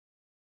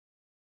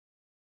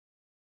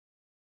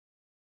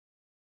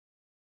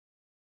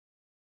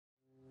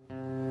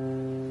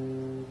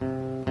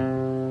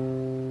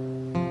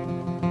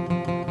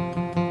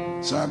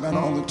so I got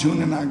all the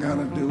tuning I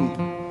gotta do.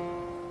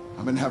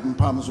 I've been having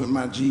problems with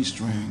my G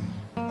string.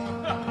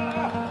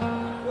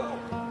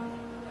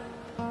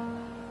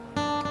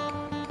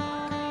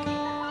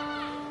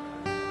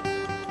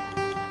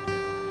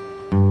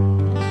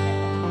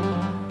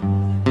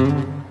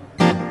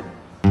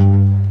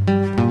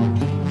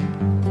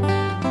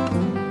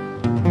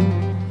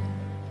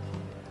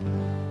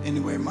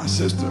 Anyway, my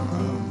sister,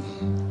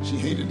 she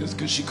hated this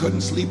because she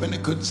couldn't sleep and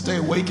it couldn't stay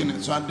awake in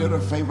it, so I did her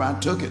a favor, I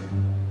took it.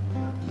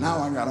 Now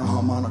I got a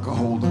harmonica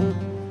holder.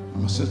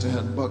 My sister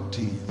had buck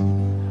teeth.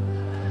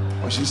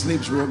 Well, she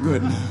sleeps real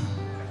good now.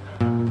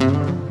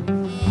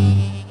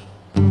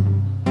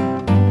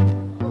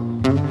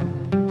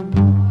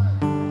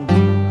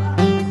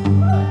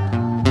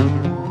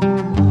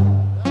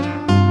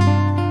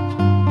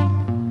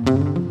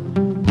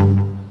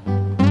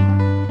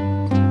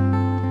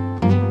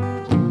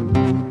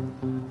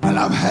 Well,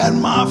 I've had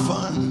my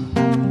fun.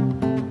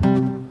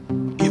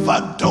 If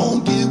I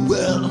don't get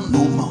well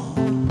no more,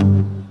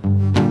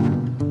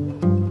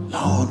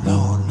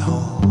 Lord,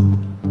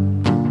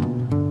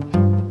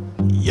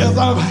 yes,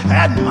 I've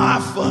had my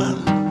fun.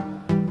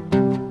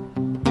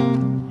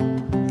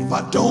 If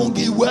I don't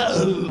get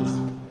well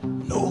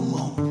no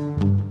more,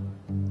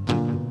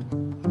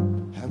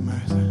 have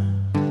mercy.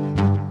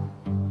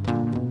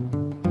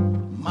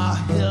 My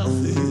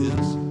health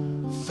is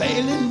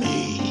failing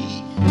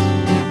me.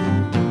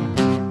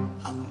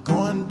 I'm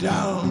going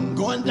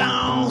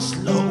down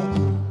slow.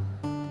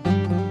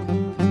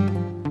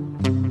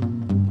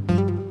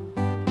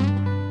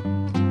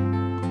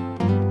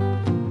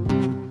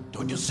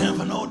 Send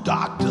for no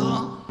doctor.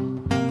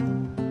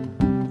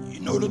 You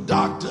know the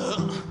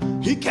doctor,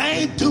 he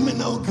can't do me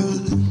no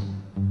good.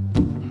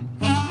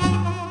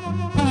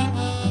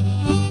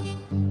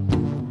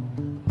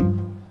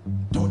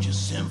 Don't you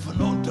send for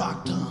no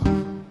doctor.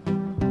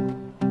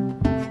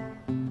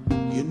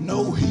 You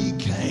know he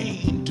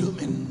can't do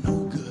me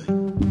no good.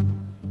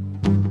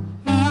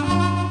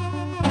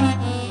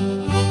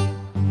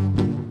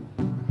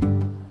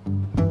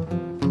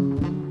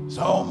 It's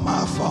all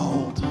my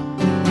fault.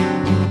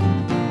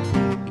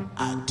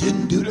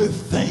 Didn't do the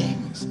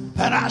things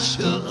that I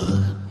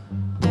should.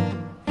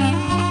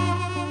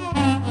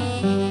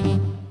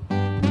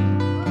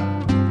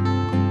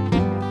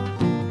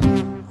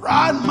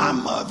 Ride my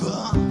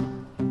mother,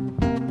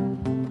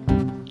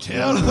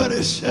 tell her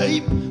the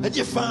shape that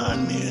you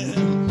find me in.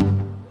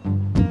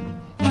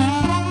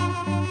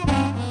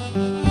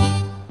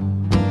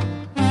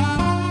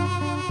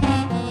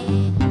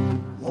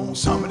 Won't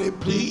somebody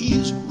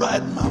please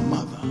ride my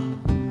mother?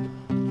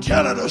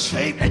 Tell her the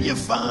shape that you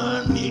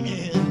find me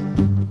in.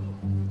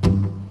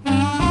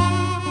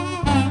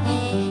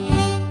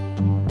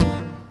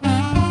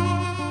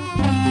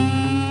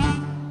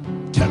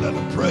 Tell her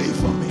to pray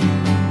for me.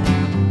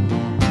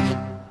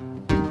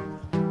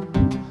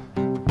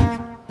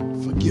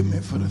 Forgive me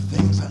for the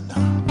things I've done.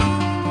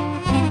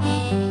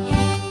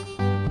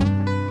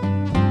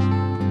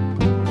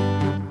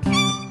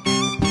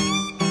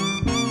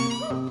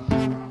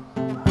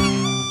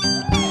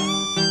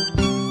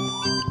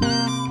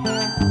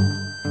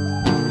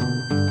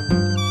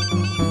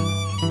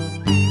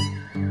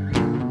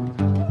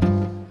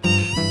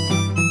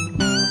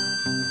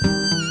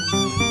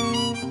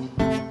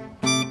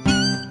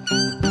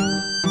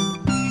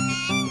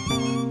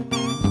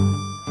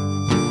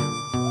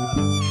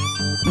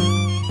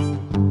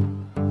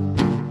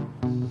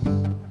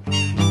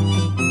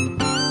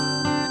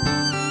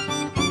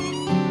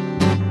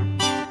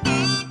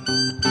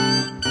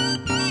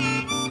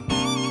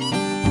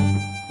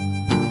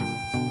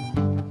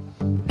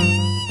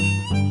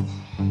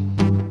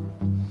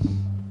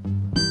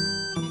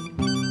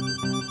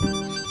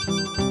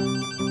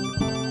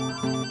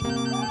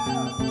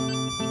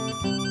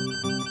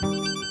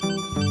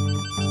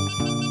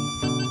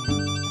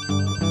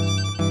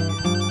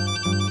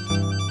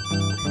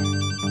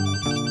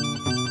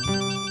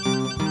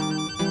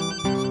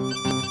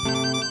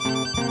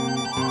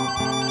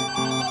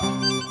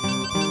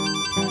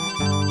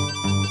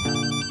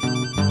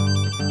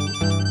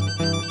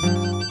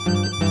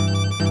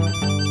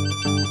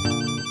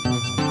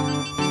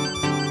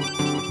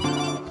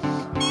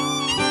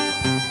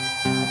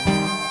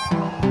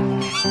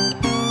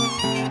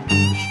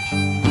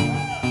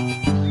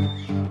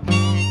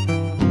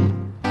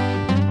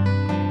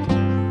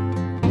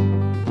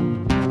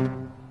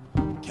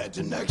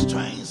 The next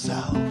train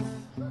south.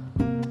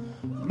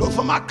 Look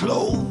for my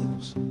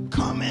clothes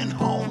coming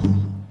home.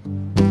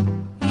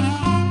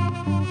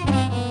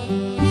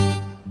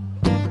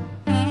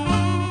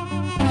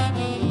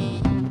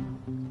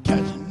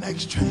 Catch the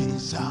next train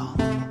south.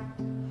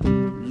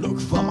 Look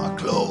for my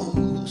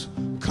clothes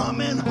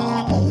coming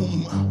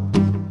home.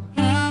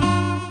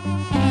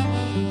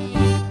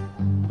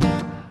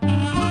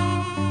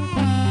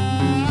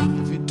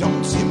 If you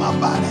don't see my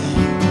body,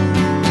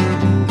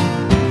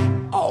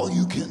 all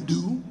you can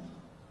do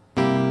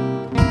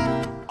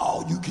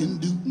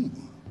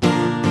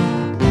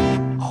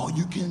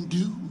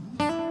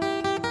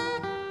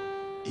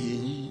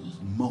is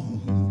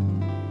moan.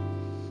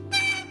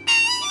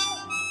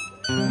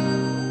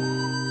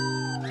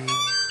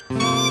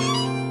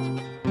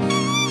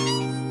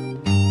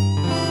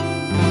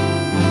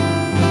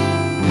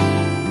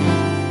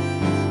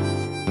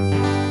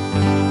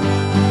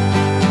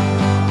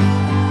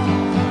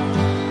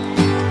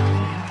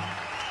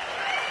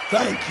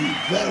 Thank you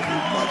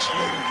very much,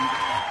 ladies and